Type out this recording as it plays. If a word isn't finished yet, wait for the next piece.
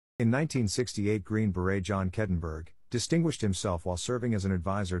In 1968, Green Beret John Kedenburg distinguished himself while serving as an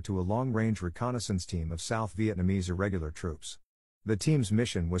advisor to a long-range reconnaissance team of South Vietnamese irregular troops. The team's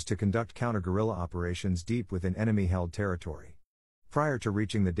mission was to conduct counter-guerrilla operations deep within enemy-held territory. Prior to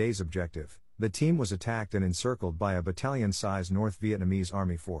reaching the day's objective, the team was attacked and encircled by a battalion-sized North Vietnamese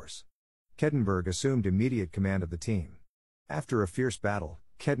Army force. Kedenburg assumed immediate command of the team. After a fierce battle,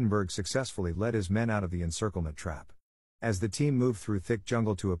 Kedenburg successfully led his men out of the encirclement trap. As the team moved through thick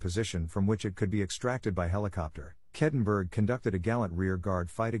jungle to a position from which it could be extracted by helicopter, Kedenburg conducted a gallant rear-guard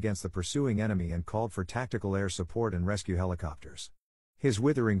fight against the pursuing enemy and called for tactical air support and rescue helicopters. His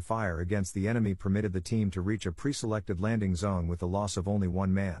withering fire against the enemy permitted the team to reach a pre-selected landing zone with the loss of only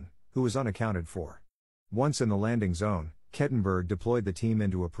one man, who was unaccounted for. Once in the landing zone, Kedenburg deployed the team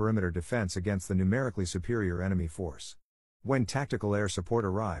into a perimeter defense against the numerically superior enemy force. When tactical air support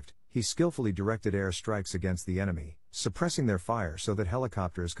arrived, he skillfully directed air strikes against the enemy, suppressing their fire so that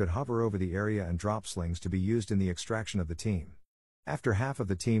helicopters could hover over the area and drop slings to be used in the extraction of the team. After half of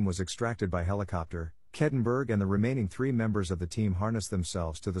the team was extracted by helicopter, Kedenburg and the remaining 3 members of the team harnessed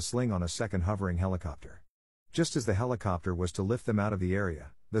themselves to the sling on a second hovering helicopter. Just as the helicopter was to lift them out of the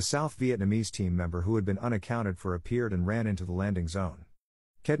area, the South Vietnamese team member who had been unaccounted for appeared and ran into the landing zone.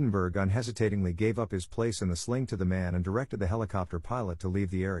 Kedenburg unhesitatingly gave up his place in the sling to the man and directed the helicopter pilot to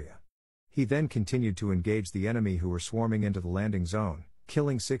leave the area. He then continued to engage the enemy who were swarming into the landing zone,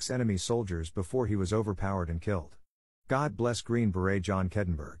 killing 6 enemy soldiers before he was overpowered and killed. God bless Green Beret John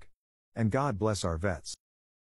Kedenburg. And God bless our vets.